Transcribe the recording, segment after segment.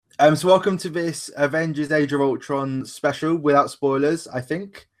So welcome to this Avengers Age of Ultron special without spoilers, I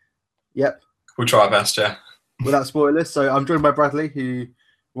think. Yep, We'll try our best, yeah. without spoilers. So I'm joined by Bradley, who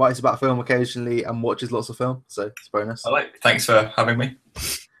writes about film occasionally and watches lots of film. So it's a bonus. Thanks for having me.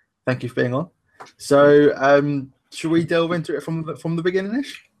 Thank you for being on. So should we delve into it from the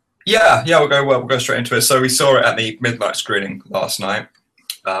beginning-ish? Yeah, we'll go straight into it. So we saw it at the midnight screening last night.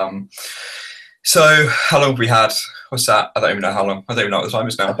 So how long have we had? What's that? I don't even know how long. I don't even know what the time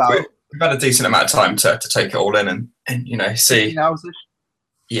is now. We've had a decent amount of time to take it all in and see.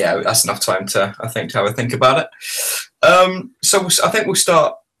 Yeah, that's enough time to have a think about it. So I think we'll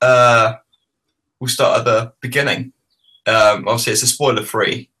start at the beginning. Obviously, it's a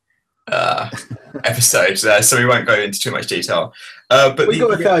spoiler-free episode, so we won't go into too much detail. But we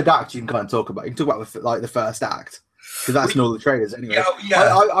got the third act. You can kind of talk about. You can talk about the first act because that's in all the trailers anyway.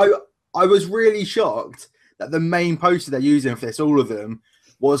 Yeah. I was really shocked that the main poster they're using for this, all of them,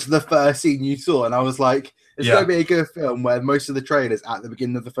 was the first scene you saw, and I was like, "It's going to be a good film where most of the trailers at the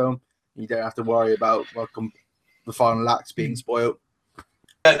beginning of the film. You don't have to worry about the final acts being spoiled."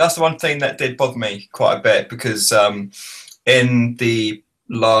 Yeah, that's the one thing that did bother me quite a bit because in the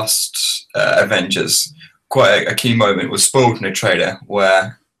last Avengers, quite a key moment was spoiled in a trailer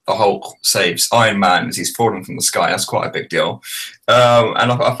where the Hulk saves Iron Man as he's falling from the sky. That's quite a big deal.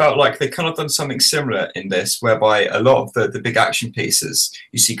 And I felt like they kind of done something similar in this, whereby a lot of the big action pieces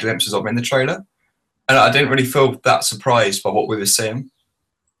you see glimpses of in the trailer. And I didn't really feel that surprised by what we were seeing.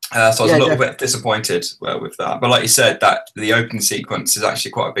 So I was a little bit disappointed with that. But like you said, that the opening sequence is actually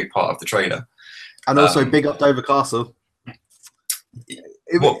quite a big part of the trailer. And also big up Dover Castle.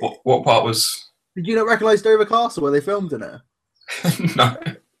 What part was... Did you not recognise Dover Castle where they filmed in it? No.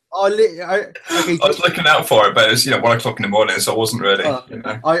 I was looking out for it, but it was 1 o'clock in the morning, so I wasn't really.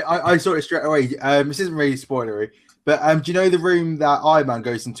 I saw it straight away. This isn't really spoilery, but do you know the room that Iron Man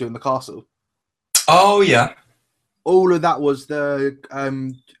goes into in the castle? Oh yeah. All of that was the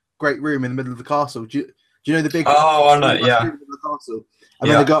great room in the middle of the castle. Do you know the big? Oh, I know. Yeah. Room in the castle,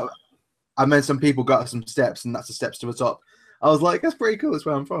 and then some people got some steps, and that's the steps to the top. I was like, that's pretty cool. That's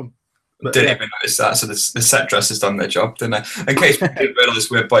where I'm from. But, didn't even notice that. So the set dress has done their job, didn't they? In case we didn't realise,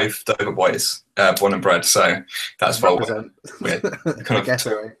 we're both Dover boys, born and bred. So that's why we're kind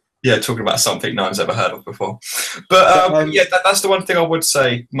of talking about something no one's ever heard of before. But that's the one thing I would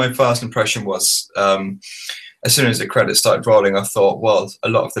say. My first impression was, as soon as the credits started rolling, I thought, well, a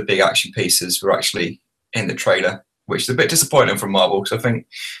lot of the big action pieces were actually in the trailer, which is a bit disappointing from Marvel because I think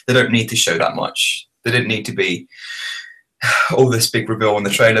they don't need to show that much. They didn't need to be all this big reveal on the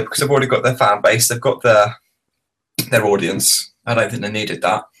trailer because they've already got their fan base, they've got their audience. I don't think they needed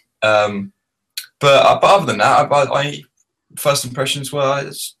that. But other than that, I first impressions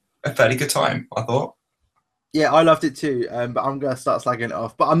were a fairly good time, I thought. Yeah, I loved it too. But I'm going to start slagging it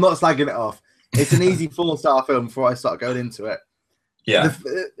off. But I'm not slagging it off. It's an easy 4-star film before I start going into it. Yeah.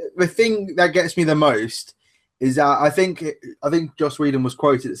 The thing that gets me the most is that I think Joss Whedon was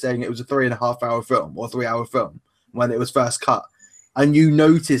quoted as saying it was a 3.5-hour film or 3-hour film when it was first cut, and you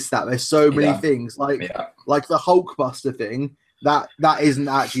notice that there's so many things like the Hulkbuster thing that isn't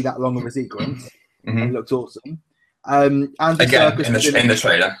actually that long of a sequence. Mm-hmm. It looks awesome. Andy Serkis in the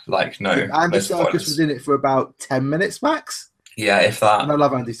trailer, Andy Serkis was in it for about 10 minutes max. Yeah, if that. And I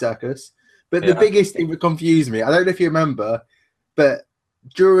love Andy Serkis, but the biggest thing that confused me, I don't know if you remember, but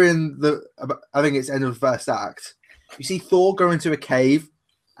during I think it's end of the first act, you see Thor go into a cave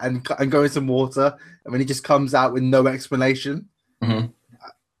and go in some water, and when he just comes out with no explanation. Mm-hmm.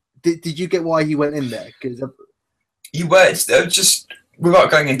 Did you get why he went in there? Because just without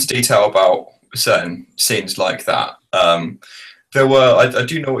going into detail about certain scenes like that. I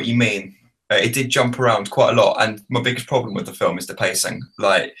do know what you mean. It did jump around quite a lot, and my biggest problem with the film is the pacing.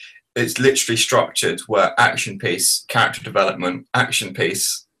 Like, it's literally structured where action piece, character development, action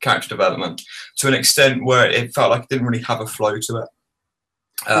piece, character development, to an extent where it felt like it didn't really have a flow to it.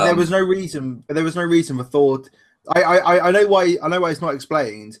 But there was no reason. There was no reason for Thor. I know why. I know why it's not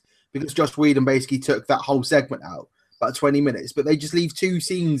explained, because Joss Whedon basically took that whole segment out, about 20 minutes. But they just leave 2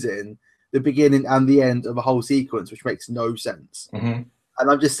 scenes in the beginning and the end of a whole sequence, which makes no sense. Mm-hmm.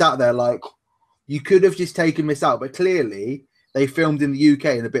 And I'm just sat there like, you could have just taken this out, but clearly they filmed in the UK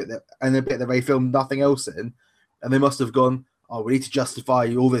in a bit that they filmed nothing else in, and they must have gone, oh, we need to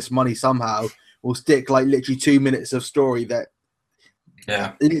justify all this money somehow. We'll stick literally 2 minutes of story that.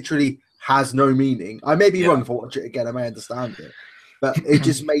 Yeah, it literally has no meaning. I may be wrong if I watch it again. I may understand it, but it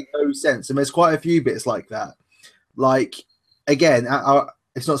just made no sense. And there's quite a few bits like that. Like, again,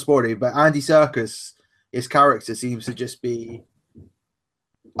 it's not spoilery, but Andy Serkis, his character seems to just be,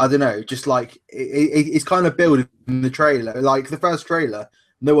 I don't know, just like it's kind of built in the trailer. Like the first trailer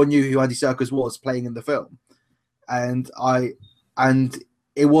no one knew who Andy Serkis was playing in the film, and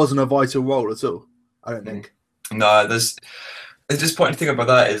it wasn't a vital role at all. I don't think. No, there's the disappointing thing about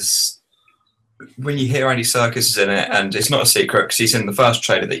that is when you hear Andy Serkis is in it, and it's not a secret because he's in the first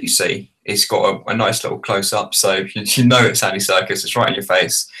trailer that you see. He's got a nice little close up, so you know it's Andy Serkis. It's right in your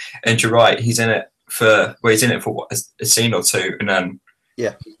face, and you're right. He's in it for what, a scene or two, and then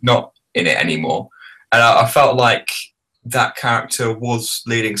not in it anymore. And I felt like that character was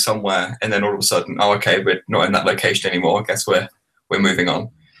leading somewhere, and then all of a sudden, oh, okay, we're not in that location anymore. I guess we're moving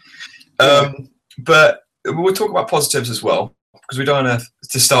on. But we'll talk about positives as well, because we don't want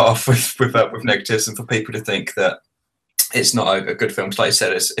to start off with negatives and for people to think that it's not a good film. Like I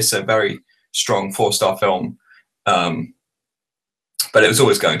said, it's a very strong 4-star film, but it was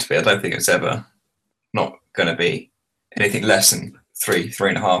always going to be. I don't think it's ever not going to be anything less than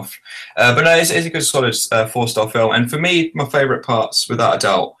 3.5. But no, it's a good solid 4-star film. And for me, my favourite parts, without a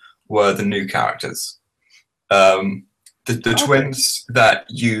doubt, were the new characters. The twins that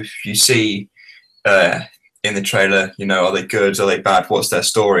you see in the trailer, you know, are they good? Are they bad? What's their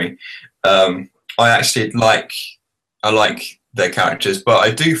story? I actually like their characters, but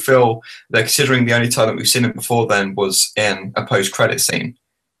I do feel that considering the only time that we've seen them before then was in a post-credit scene,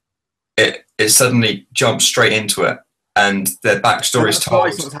 it suddenly jumps straight into it, and their backstory is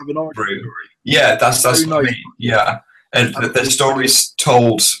told through. Yeah, that's what I mean. Yeah, and their story's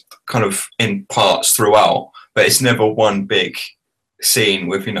told kind of in parts throughout, but it's never one big scene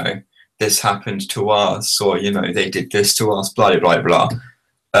with, you know, this happened to us, or, you know, they did this to us, blah blah blah.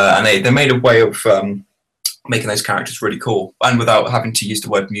 And they made a way of making those characters really cool, and without having to use the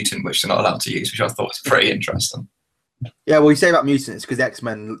word mutant, which they're not allowed to use, which I thought was pretty interesting. Yeah, well, you say about mutants because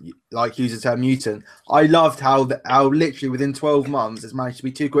X-Men like use the term mutant. I loved how literally within 12 months there's managed to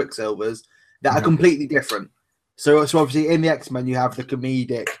be 2 Quicksilvers that are completely different. So obviously in the X-Men you have the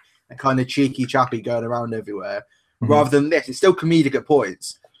comedic and kind of cheeky chappy going around everywhere. Rather than this, it's still comedic at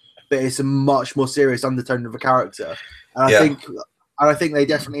points, but it's a much more serious undertone of a character. And I think they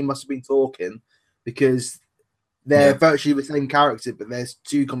definitely must have been talking, because they're virtually the same character, but there's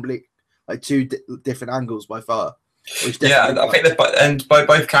two different angles by far. I think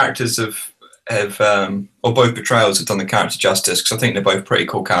both characters have or both portrayals have done the character justice, because I think they're both pretty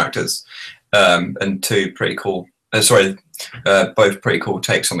cool characters, and two pretty cool. Both pretty cool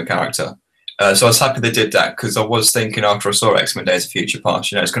takes on the character. So I was happy they did that, because I was thinking after I saw X-Men Days of Future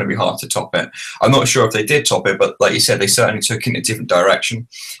Past, you know, it's going to be hard to top it. I'm not sure if they did top it, but like you said, they certainly took it in a different direction,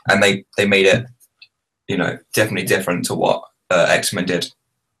 and they made it, you know, definitely different to what X-Men did.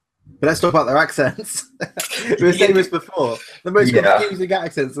 But let's talk about their accents. We were saying this before. The most confusing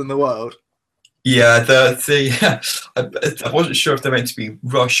accents in the world. Yeah, I wasn't sure if they're meant to be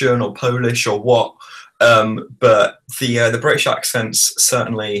Russian or Polish or what, but the British accents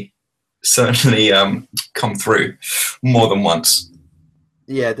certainly come through more than once.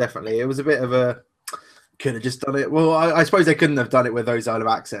 Yeah, definitely. It was a bit of a could have just done it. Well, I suppose they couldn't have done it with those kind of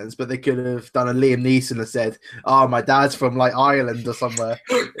accents, but they could have done a Liam Neeson and said, "Oh, my dad's from like Ireland or somewhere,"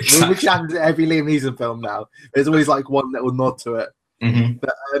 exactly. Which happens in every Liam Neeson film now. There's always like one little nod to it.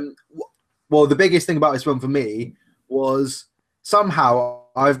 But well, the biggest thing about this film for me was somehow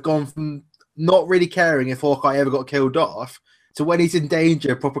I've gone from not really caring if Hawkeye ever got killed off to when he's in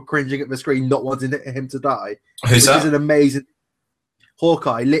danger, proper cringing at the screen, not wanting him to die. Who's that? Is an amazing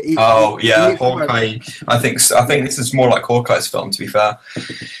Hawkeye. Hawkeye. I think this is more like Hawkeye's film, to be fair.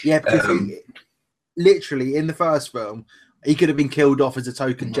 Yeah, because literally in the first film, he could have been killed off as a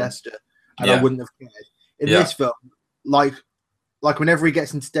token gesture, and I wouldn't have cared. In this film, like whenever he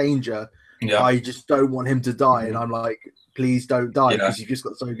gets into danger, I just don't want him to die, and I'm like, please don't die, because you just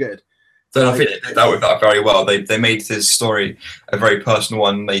got so good. So I think they did that with that very well. They made his story a very personal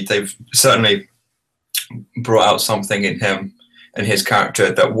one. They've certainly brought out something in him and his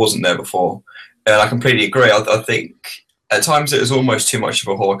character that wasn't there before. And I completely agree. I think at times it was almost too much of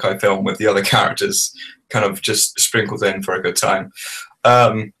a Hawkeye film with the other characters kind of just sprinkled in for a good time.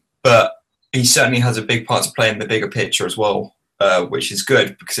 But he certainly has a big part to play in the bigger picture as well, which is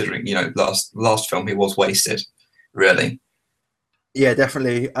good considering, you know, last film he was wasted, really. Yeah,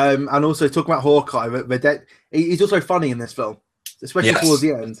 definitely. And also talking about Hawkeye, he's also funny in this film, especially towards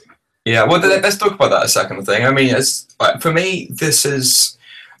the end. Yeah, well, let's talk about that a second. Thing. I mean, for me, this is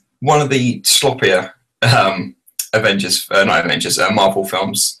one of the sloppier Marvel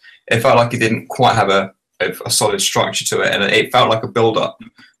films. It felt like it didn't quite have a solid structure to it, and it felt like a build-up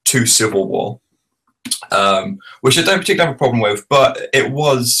to Civil War, which I don't particularly have a problem with, but it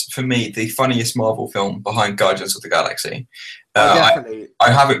was, for me, the funniest Marvel film behind Guardians of the Galaxy. Definitely.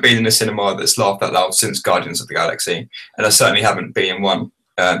 I haven't been in a cinema that's laughed that loud since Guardians of the Galaxy, and I certainly haven't been in one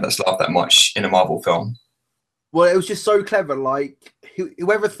that's laughed that much in a Marvel film. Well, it was just so clever. Like,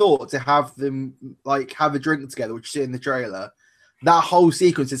 whoever thought to have them like have a drink together, which you see in the trailer, that whole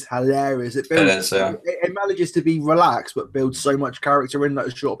sequence is hilarious. It builds, it manages to be relaxed, but builds so much character in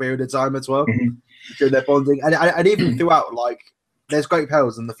that short period of time as well. During their bonding, and even throughout, like, there's great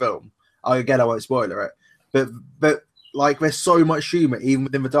perils in the film. I won't spoiler it, but like, there's so much humor even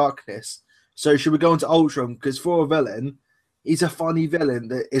within the darkness. So should we go on to Ultron? Because for a villain, he's a funny villain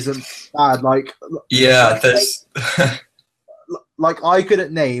that isn't bad. Like, there's like I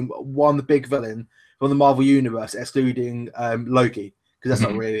couldn't name one big villain from the Marvel universe excluding Loki, because that's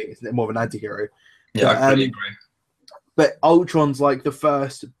not really, it's more of an anti-hero. Yeah, I completely agree. But Ultron's like the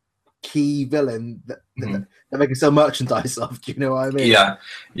first key villain that they can sell merchandise of. Do you know what I mean?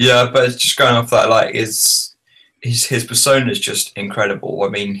 Yeah, but it's just going off that, like, his persona is just incredible. I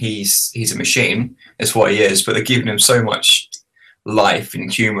mean, he's a machine, is what he is, but they're giving him so much life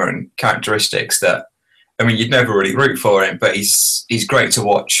and humor and characteristics that, I mean, you'd never really root for him, but he's great to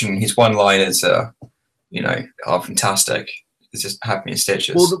watch, and his one-liners are fantastic. It's just happy in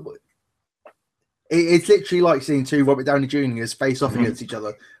stitches. Well, it's literally like seeing two Robert Downey Jr.'s face off against each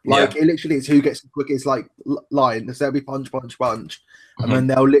other. Like, it literally is who gets the quickest like line. So they'll be punch, punch, punch, and then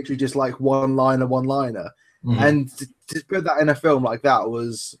they'll literally just like one-liner. And to put that in a film like that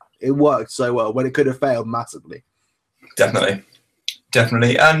it worked so well when it could have failed massively. Definitely.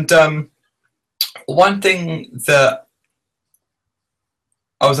 And one thing that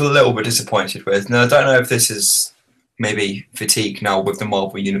I was a little bit disappointed with, and I don't know if this is maybe fatigue now with the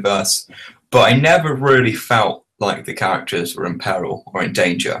Marvel universe, but I never really felt like the characters were in peril or in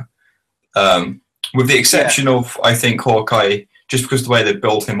danger. With the exception of, I think, Hawkeye, just because of the way they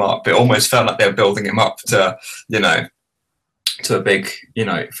built him up, it almost felt like they were building him up to, to a big,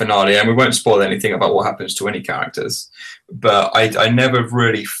 finale. And we won't spoil anything about what happens to any characters, but I never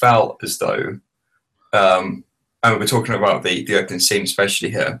really felt as though, and we're talking about the opening scene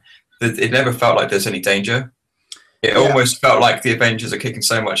especially here, that it never felt like there's any danger. It almost felt like the Avengers are kicking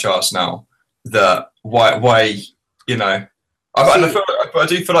so much ass now that why I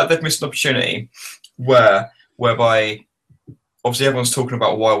do feel like they've missed an opportunity whereby obviously everyone's talking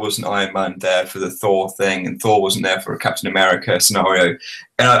about why wasn't Iron Man there for the Thor thing, and Thor wasn't there for a Captain America scenario,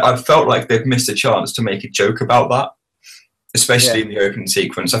 and I felt like they've missed a chance to make a joke about that, especially in the opening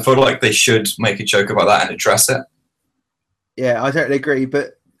sequence. I feel like they should make a joke about that and address it. Yeah, I totally agree,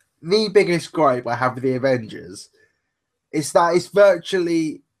 but the biggest gripe I have with the Avengers is that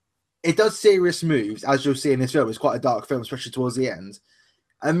it does serious moves, as you'll see in this film. It's quite a dark film, especially towards the end.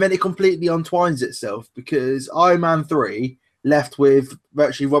 And then it completely untwines itself, because Iron Man 3 left with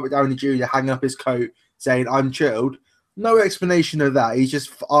virtually Robert Downey Jr. hanging up his coat saying, "I'm chilled." No explanation of that. He's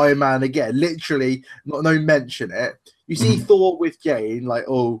just Iron Man again. Literally, no mention it. You see Thor with Jane, like,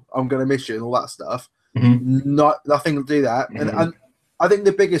 "Oh, I'm going to miss you," and all that stuff. Nothing to do that. And I think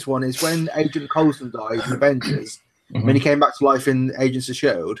the biggest one is when Agent Coulson died in Avengers, when he came back to life in Agents of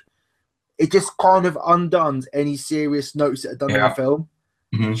S.H.I.E.L.D., it just kind of undoes any serious notes that are done in the film.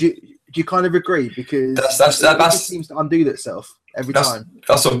 Do you kind of agree? Because it just seems to undo itself every time.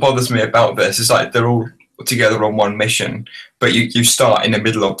 That's what bothers me about this. It's like they're all together on one mission, but you start in the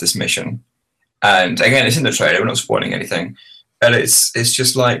middle of this mission. And again, it's in the trailer, we're not spoiling anything. And it's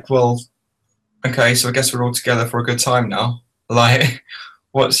just like, well, okay, so I guess we're all together for a good time now. Like,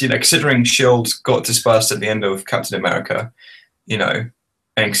 considering S.H.I.E.L.D. got dispersed at the end of Captain America, and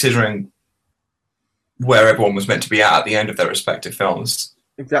considering where everyone was meant to be at the end of their respective films.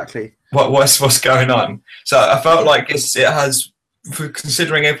 Exactly. What's going on? So I felt like it has,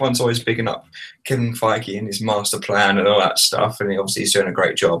 considering everyone's always bigging up Kevin Feige and his master plan and all that stuff, and obviously he's doing a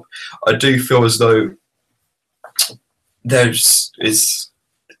great job. I do feel as though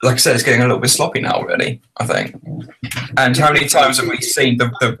like I said, it's getting a little bit sloppy now, really, I think. And how many times have we seen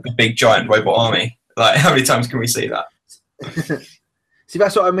the big giant robot army? Like, how many times can we see that? See,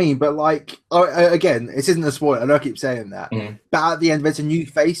 that's what I mean. But, like, again, this isn't a spoiler. I know I keep saying that. But at the end, there's a new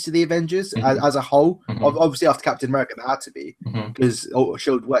face to the Avengers as a whole. Obviously, after Captain America, there had to be, because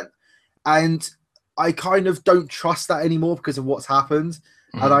S.H.I.E.L.D. went. And I kind of don't trust that anymore because of what's happened.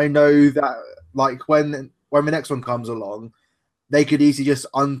 And I know that, like, when the next one comes along, they could easily just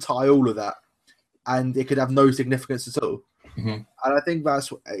untie all of that, and it could have no significance at all. And I think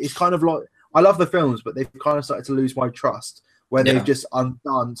it's kind of like, I love the films, but they've kind of started to lose my trust, where they've just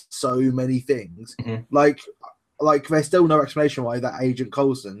undone so many things. Like there's still no explanation why that Agent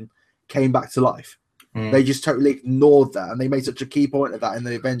Coulson came back to life. They just totally ignored that, and they made such a key point of that in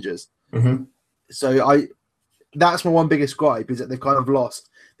the Avengers. So that's my one biggest gripe, is that they've kind of lost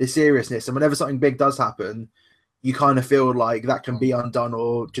the seriousness. And whenever something big does happen, you kind of feel like that can be undone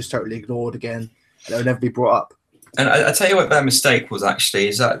or just totally ignored again, and it'll never be brought up. And I tell you what their mistake was actually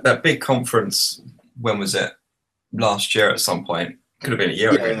is that big conference. When was it? Last year at some point. Could have been a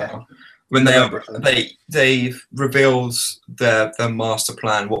year ago now. When they revealed their master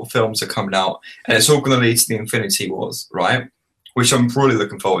plan, what films are coming out, and it's all going to lead to the Infinity Wars, right? Which I'm really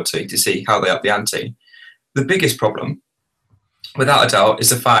looking forward to see how they up the ante. The biggest problem, without a doubt, is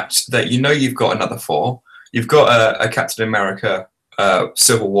the fact that you've got another 4. You've got a Captain America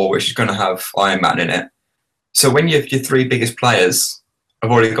Civil War, which is going to have Iron Man in it. So when your 3 biggest players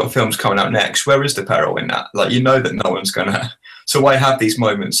have already got films coming out next, where is the peril in that? Like, that no one's going to... So why have these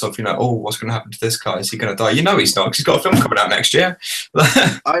moments of, what's going to happen to this guy? Is he going to die? He's not, because he's got a film coming out next year.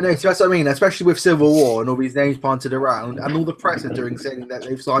 I know, so that's what I mean, especially with Civil War and all these names planted around, and all the press are doing saying that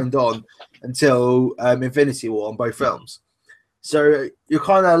they've signed on until Infinity War on both films. So you're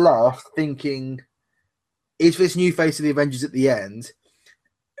kind of left thinking, is this new face of the Avengers at the end,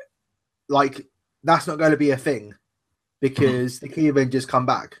 like, that's not going to be a thing, because the key Avengers come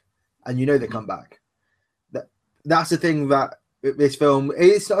back, and they come back. That's the thing that this film,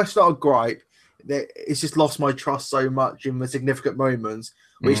 it's not a gripe. It's just lost my trust so much in the significant moments,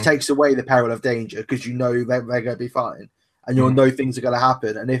 which takes away the peril of danger, because they're going to be fine, and you'll know things are going to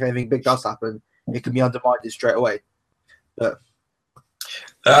happen, and if anything big does happen, it can be undermined straight away. But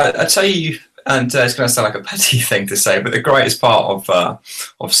I tell you, and it's going to sound like a petty thing to say, but the greatest part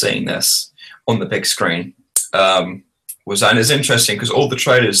of seeing this on the big screen was, and it's interesting because all the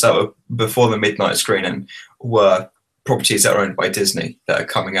trailers that were before the midnight screening were properties that are owned by Disney that are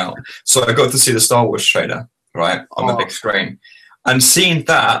coming out. So I got to see the Star Wars trailer, right, on the big screen, and seeing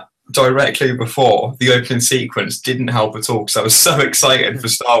that directly before the opening sequence didn't help at all, because I was so excited for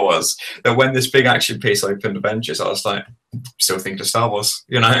Star Wars that when this big action piece opened, Avengers, I was like, still thinking of Star Wars,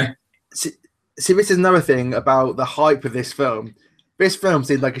 See, this is another thing about the hype of this film. This film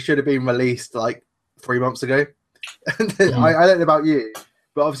seemed like it should have been released like 3 months ago. I don't know about you,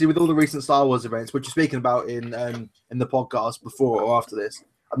 but obviously with all the recent Star Wars events, which you're speaking about in the podcast before or after this,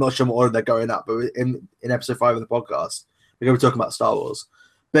 I'm not sure what order they're going up, but in episode 5 of the podcast, we're going to be talking about Star Wars.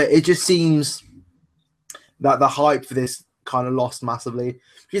 But it just seems that the hype for this kind of lost massively,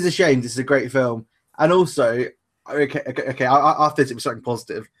 which is a shame. This is a great film. And also, after this, it was something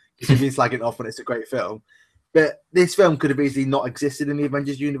positive, because you've been slagging it off when it's a great film. But this film could have easily not existed in the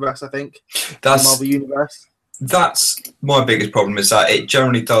Avengers universe, I think. That's the Marvel universe. That's my biggest problem, is that it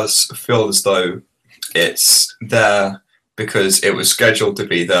generally does feel as though it's there because it was scheduled to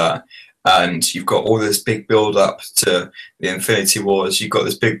be there. And you've got all this big build-up to the Infinity Wars. You've got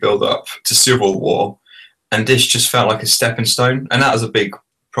this big build-up to Civil War. And this just felt like a stepping stone. And that was a big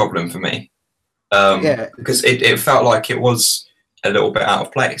problem for me. Because it felt like it was a little bit out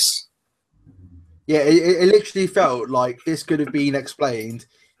of place. Yeah, it literally felt like this could have been explained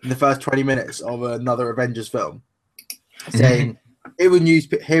in the first 20 minutes of another Avengers film. Saying, here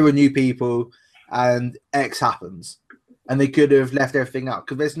are new people, and X happens. And they could have left everything out.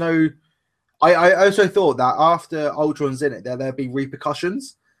 Because there's no... I also thought that after Ultron's in it, there'd be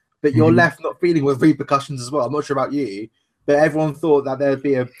repercussions, but you're left not feeling with repercussions as well. I'm not sure about you, but everyone thought that there'd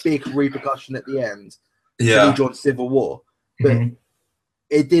be a big repercussion at the end to lead on Civil War, but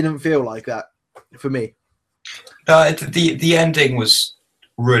it didn't feel like that for me. The ending was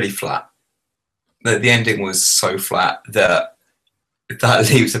really flat. The ending was so flat that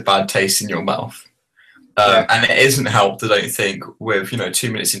leaves a bad taste in your mouth. And it isn't helped, I don't think, with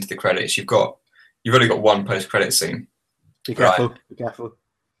 2 minutes into the credits, you've only got one post-credit scene. Be careful. Right? Be careful.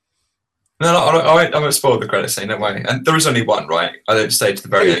 No, I won't spoil the credit scene, don't worry. And there is only one, right? I don't stay to the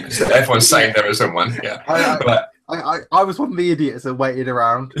very end because everyone's saying there isn't one. Yeah. I was one of the idiots that waited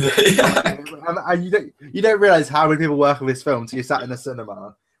around. And you don't realise how many people work on this film until you sat in the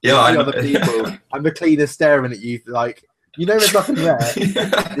cinema. Yeah, I know. Other people and the cleaner staring at you like, there's nothing there.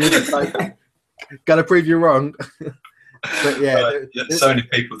 You're just like, gotta prove you're wrong. But so many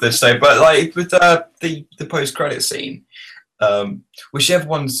people this day. But like with the post credit scene, which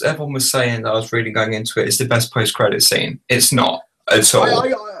everyone was saying that I was reading going into it, it's the best post credit scene. It's not at all.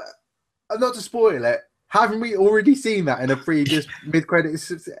 Not to spoil it. Haven't we already seen that in a previous mid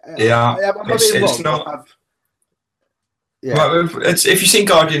credits? Yeah, it's not. If you've seen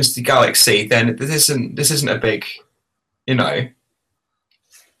Guardians of the Galaxy, then this isn't a big, a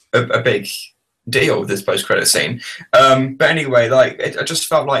big deal, this post credit scene. But anyway, I just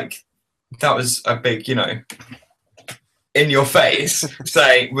felt like that was a big, in your face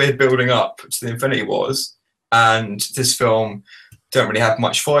saying we're building up to the Infinity Wars, and this film don't really have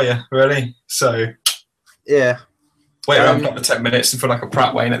much for you, really. So yeah, wait around for 10 minutes and feel like a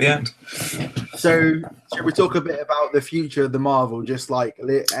Pratt Wayne at the end. So, should we talk a bit about the future of the Marvel? Just like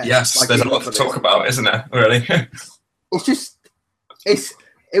yes, like there's a lot to talk about, isn't there? Really,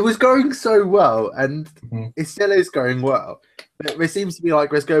 it was going so well, and it still is going well. But it seems to be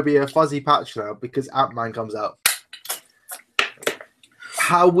like there's going to be a fuzzy patch now because Ant-Man comes out.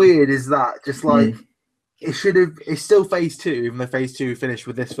 How weird is that? Just like it should have. It's still phase 2, even though phase 2 finished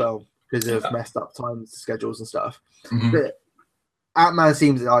with this film because of messed up time schedules and stuff. But Ant-Man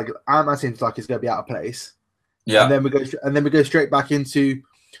seems like it's going to be out of place. Yeah, and then we go straight back into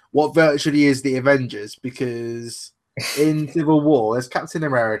what virtually is the Avengers, because in Civil War there's Captain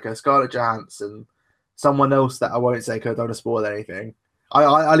America, Scarlett Johansson, someone else that I won't say because I don't want to spoil anything.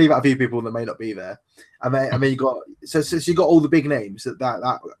 I leave out a few people that may not be there. I mean you got so you got all the big names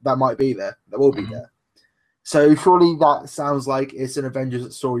that might be there, that will be there. So surely that sounds like it's an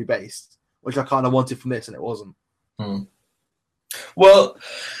Avengers story based, which I kind of wanted from this, and it wasn't. Well,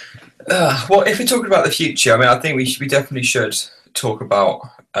 if we're talking about the future, I mean, I think we definitely should talk about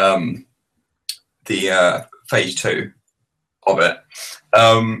the phase 2 of it.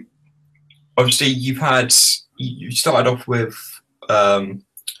 Obviously, you started off with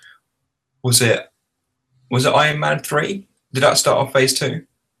was it Iron Man 3? Did that start off phase 2?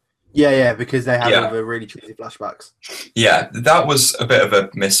 Yeah, because they had all the really cheesy flashbacks. Yeah, that was a bit of a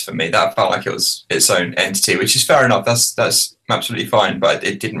miss for me. That felt like it was its own entity, which is fair enough. That's absolutely fine, but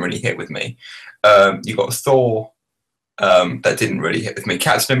it didn't really hit with me. You got Thor, that didn't really hit with me.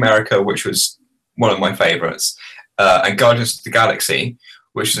 Captain America, which was one of my favourites, and Guardians of the Galaxy,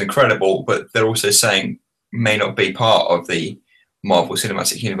 which is incredible, but they're also saying may not be part of the Marvel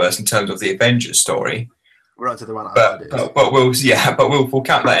Cinematic Universe in terms of the Avengers story. We're on to the one. But we'll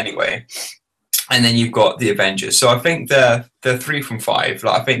count that anyway. And then you've got the Avengers. So I think they're 3 from 5.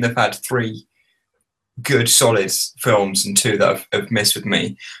 Like, I think they've had 3 good, solid films and 2 that have missed with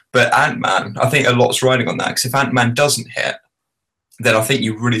me. But Ant-Man, I think a lot's riding on that, because if Ant-Man doesn't hit, then I think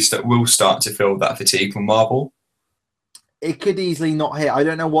you really will start to feel that fatigue from Marvel. It could easily not hit. I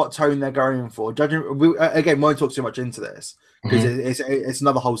don't know what tone they're going for. We won't talk too much into this because it's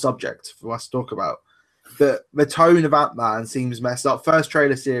another whole subject for us to talk about. But the tone of Ant-Man seems messed up. First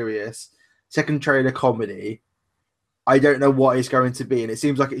trailer serious, second trailer comedy. I don't know what it's going to be, and it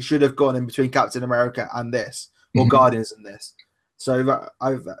seems like it should have gone in between Captain America and this, or Guardians and this. So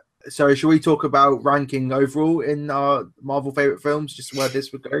should we talk about ranking overall in our Marvel favorite films, just where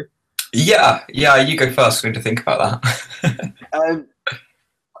this would go? Yeah, you go first. We need to think about that.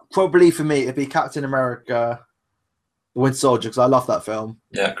 Probably for me, it'd be Captain America, The Winter Soldier, because I love that film.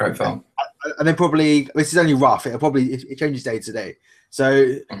 Yeah, great film. And then probably, this is only rough, it changes day to day.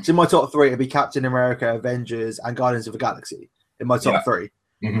 So in my top 3, it'd be Captain America, Avengers, and Guardians of the Galaxy in my top 3,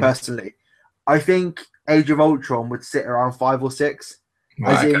 personally. I think Age of Ultron would sit around 5 or 6,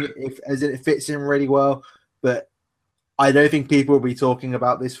 as in it fits in really well. But I don't think people will be talking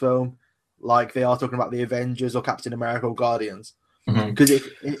about this film like they are talking about the Avengers or Captain America or Guardians, because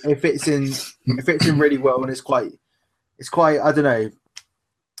it fits in really well, and it's quite I don't know,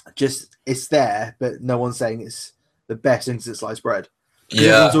 just it's there, but no one's saying it's the best thing since sliced bread.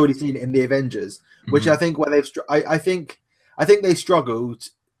 Everyone's already seen it in the Avengers, which I think where I think they struggled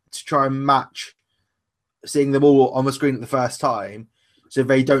to try and match seeing them all on the screen at the first time, so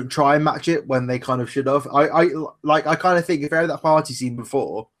they don't try and match it when they kind of should have. I kind of think if they had that party scene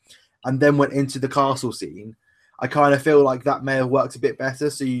before and then went into the castle scene, I kind of feel like that may have worked a bit better.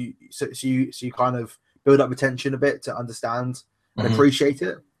 So you kind of build up the tension a bit to understand and appreciate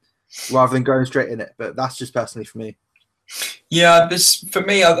it, rather than going straight in it. But that's just personally for me. Yeah, for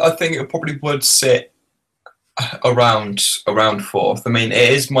me, I think it probably would sit around 4th. I mean, it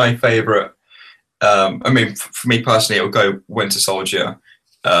is my favourite. I mean, for me personally, it would go Winter Soldier,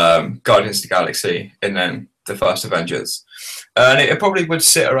 Guardians of the Galaxy, and then the first Avengers. And it probably would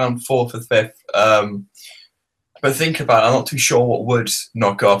sit around 4th or 5th. But think about it, I'm not too sure what would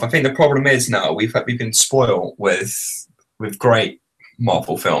knock off. I think the problem is now we've been spoiled with great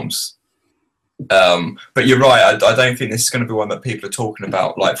Marvel films. But you're right, I don't think this is going to be one that people are talking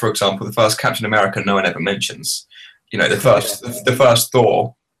about. Like, for example, the first Captain America, no one ever mentions. You know, the first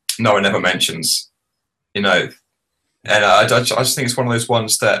Thor, no one ever mentions. You know, and I just think it's one of those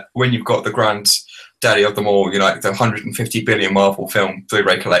ones that when you've got the granddaddy of them all, you know, like the 150 billion Marvel film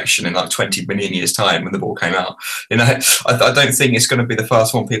Blu-ray collection in like 20 million years' time when the ball came out, you know, I don't think it's going to be the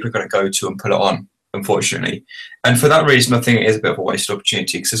first one people are going to go to and put it on, unfortunately. And for that reason, I think it is a bit of a wasted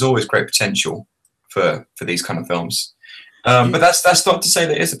opportunity, because there's always great potential for these kind of films. But that's not to say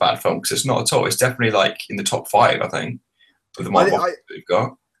that it is a bad film, because it's not at all. It's definitely like in the top 5, I think, of the Marvel that you've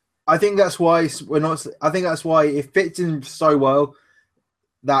got. I think that's why we're not. I think that's why it fits in so well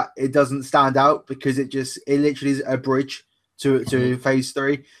that it doesn't stand out, because it literally is a bridge to phase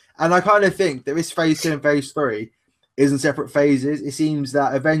 3. And I kind of think that this phase 2 and phase 3 is in separate phases. It seems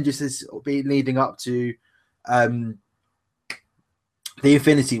that Avengers has been leading up to the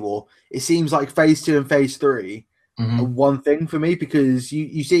Infinity War. It seems like phase 2 and phase 3 are one thing for me, because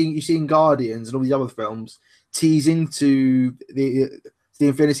you seen Guardians and all these other films teasing to the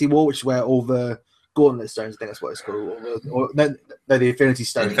Infinity War, which is where all the Gauntlet Stones, I think that's what it's called, no, the Infinity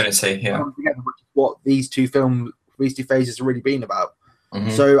Stones. Infinity, yeah. What these two phases have really been about.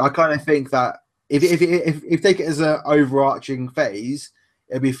 So I kind of think that if take it as an overarching phase,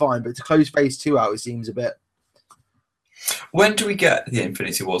 it'd be fine. But to close phase 2 out, it seems a bit. When do we get the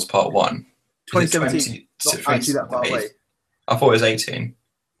Infinity Wars Part 1? 2017. Not actually that far away. I thought it was 18.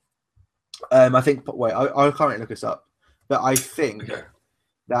 I think. Wait, I can't look this up, but I think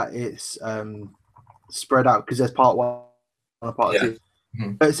that it's spread out, because there's Part 1 and Part 2.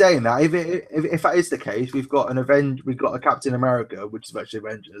 But saying that, if that is the case, we've got a Captain America, which is actually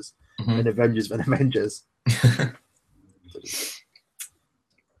Avengers, and Avengers, then Avengers.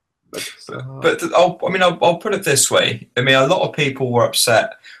 But I'll put it this way. I mean, a lot of people were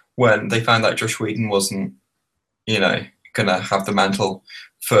upset when they found out Joss Whedon wasn't, gonna have the mantle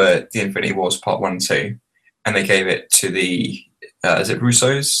for the Infinity Wars Part 1 and 2, and they gave it to the is it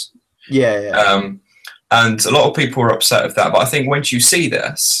Russos? Yeah. And a lot of people were upset with that. But I think once you see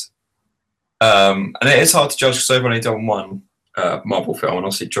this, and it is hard to judge because I've only done one Marvel film, and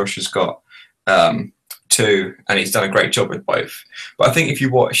obviously Josh has got 2, and he's done a great job with both. But I think if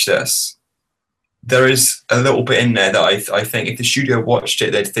you watch this, there is a little bit in there that I think if the studio watched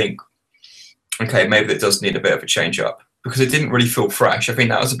it, they'd think, okay, maybe it does need a bit of a change up, because it didn't really feel fresh. I think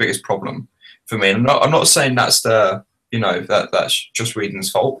that was the biggest problem for me. And I'm not saying that's that's Joss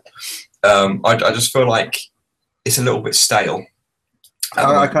Whedon's fault. I just feel like it's a little bit stale.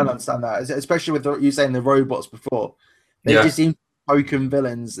 I can't understand that, especially with you saying the robots before. They just seem token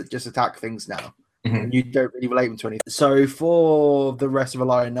villains that just attack things now. And you don't really relate them to anything. So for the rest of the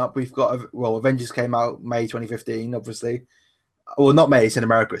lineup, we've got Avengers came out May 2015, obviously. Well, not May, it's in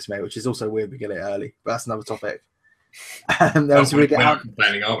America, it's May, which is also weird we get it early, but that's another topic. We're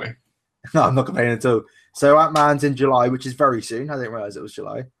complaining, aren't we? No, I'm not complaining at all. So Ant-Man's in July, which is very soon. I didn't realize it was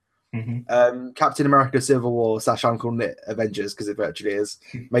July. Captain America Civil War / I'm calling it Avengers because it virtually is,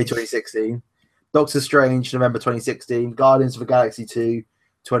 May 2016. Doctor Strange November 2016. Guardians of the Galaxy 2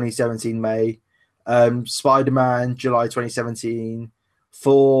 2017 May. Spider-Man July 2017.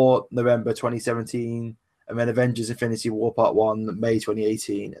 Thor November 2017, and then Avengers Infinity War Part 1 May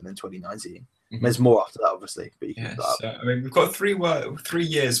 2018, and then 2019. There's more after that, obviously, but you can so, I mean, we've got 3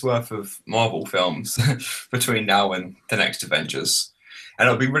 years worth of Marvel films between now and the next Avengers, and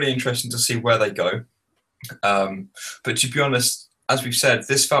it'll be really interesting to see where they go. But to be honest, as we've said,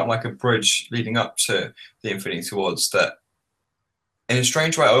 this felt like a bridge leading up to the Infinity Wars that, in a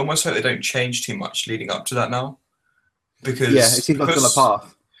strange way, I almost hope they don't change too much leading up to that now. Because it seems like it's on a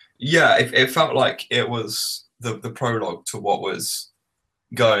path. Yeah, it felt like it was the prologue to what was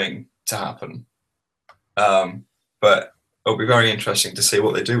going to happen. But it'll be very interesting to see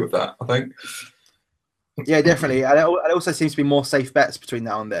what they do with that, I think. Yeah, definitely. And it also seems to be more safe bets between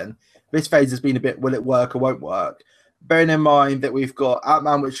now and then. This phase has been a bit, will it work or won't work? Bearing in mind that we've got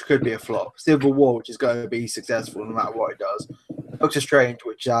Ant-Man, which could be a flop, Civil War, which is going to be successful no matter what it does, Doctor Strange,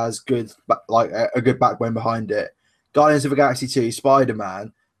 which has good, a good backbone behind it, Guardians of the Galaxy 2,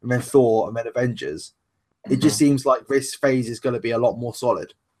 Spider-Man, and then Thor, and then Avengers. It just seems like this phase is going to be a lot more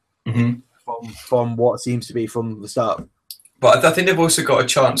solid from what seems to be from the start. But I think they've also got a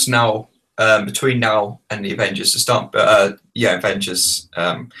chance now, between now and the Avengers, to start. Avengers,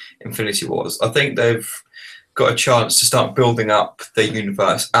 Infinity Wars. I think they've got a chance to start building up the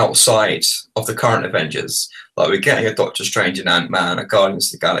universe outside of the current Avengers. Like we're getting a Doctor Strange and Ant-Man, a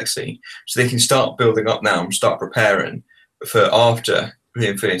Guardians of the Galaxy, so they can start building up now and start preparing for after the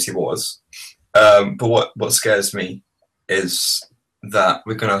Infinity Wars. But what scares me is that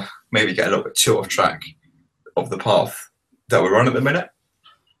we're gonna maybe get a little bit too off track of the path that we're on at the minute.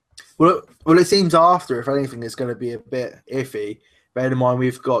 Well, it seems after, if anything, it's going to be a bit iffy. Bear in mind,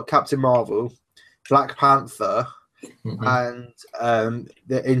 we've got Captain Marvel, Black Panther, and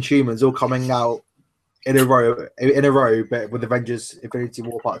the Inhumans all coming out in a row, but with Avengers Infinity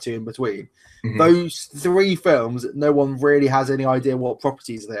War Part 2 in between. Those 3 films, no one really has any idea what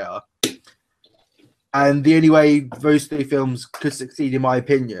properties they are. And the only way those 3 films could succeed, in my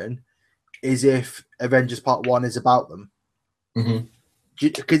opinion, is if Avengers Part 1 is about them.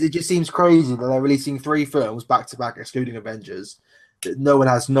 Because it just seems crazy that they're releasing 3 films back to back, excluding Avengers, no one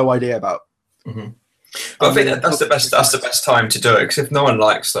has no idea about. Mm-hmm. But I think that's the best. That's the best time to do it, because if no one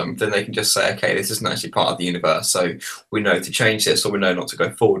likes them, then they can just say, "Okay, this isn't actually part of the universe, so we know to change this, or we know not to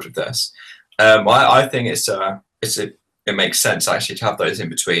go forward with this." I think it makes sense actually to have those in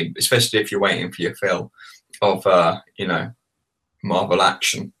between, especially if you're waiting for your fill of Marvel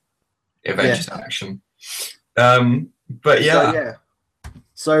action, Avengers action. But yeah.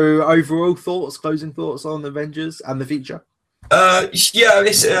 So overall closing thoughts on Avengers and the future.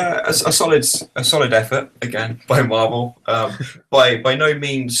 It's a solid effort again by Marvel. By no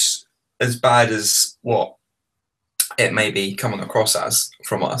means as bad as what it may be coming across as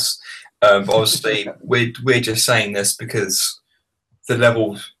from us. But obviously, we're just saying this because the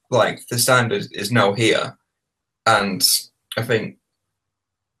level, like the standard, is now here, and I think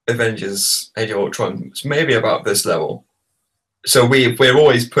Avengers: Age of Ultron is maybe about this level. So we're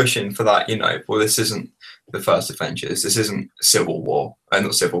always pushing for that. Well, this isn't the first Avengers. This isn't Civil War.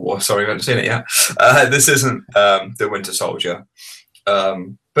 Not Civil War. Sorry, I haven't seen it yet. This isn't the Winter Soldier. But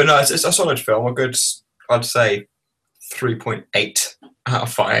no, it's a solid film. A good, I'd say, 3.8 out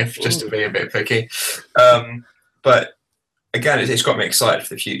of 5, just to be a bit picky. But again, it's got me excited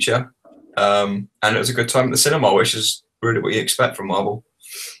for the future. And it was a good time at the cinema, which is really what you expect from Marvel.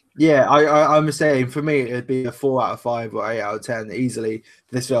 Yeah, I'm saying for me it'd be a 4 out of 5 or 8 out of 10 easily.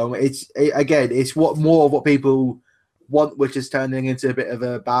 This film, it's more of what people want, which is turning into a bit of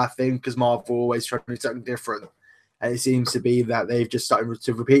a bad thing because Marvel always trying to do something different, and it seems to be that they've just started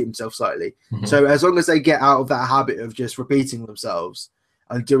to repeat themselves slightly. Mm-hmm. So as long as they get out of that habit of just repeating themselves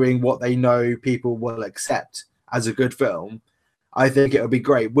and doing what they know people will accept as a good film, I think it'll be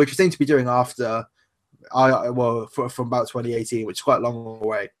great. Which they seem to be doing after. From about 2018, which is quite a long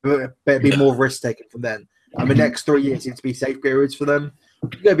away. But it'd be more risk taking from then. And the next 3 years seem to be safe periods for them.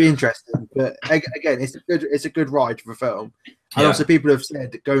 It's going to be interesting. But again, it's a good ride for a film. And also, people have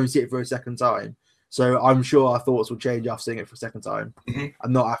said go and see it for a second time. So I'm sure our thoughts will change after seeing it for a second time, and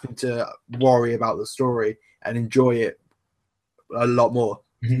not having to worry about the story and enjoy it a lot more.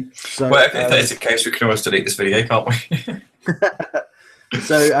 Mm-hmm. So, well, if that's the case, we can always delete this video, can't we?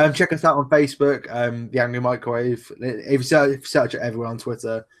 So check us out on Facebook, The Angry Microwave. If you search it everywhere on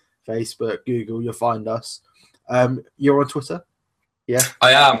Twitter, Facebook, Google, you'll find us. You're on Twitter? Yeah?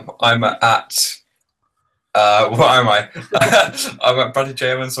 I am. I'm at... what am I? I'm at Bradley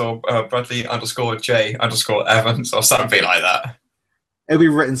J. Evans or Bradley_J_Evans or something like that. It'll be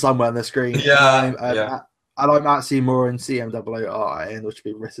written somewhere on the screen. Yeah. And I'm at Seymour and CMOORIN, which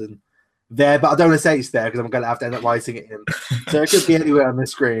will be written there, but I don't want to say it's there because I'm going to have to end up writing it in. So it could be anywhere on the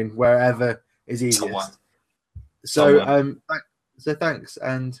screen, wherever is easiest. So thanks,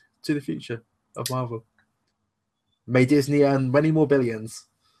 and to the future of Marvel. May Disney earn many more billions.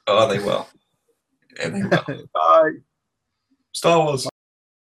 Oh, they will. Yeah, they will. Bye. Star Wars.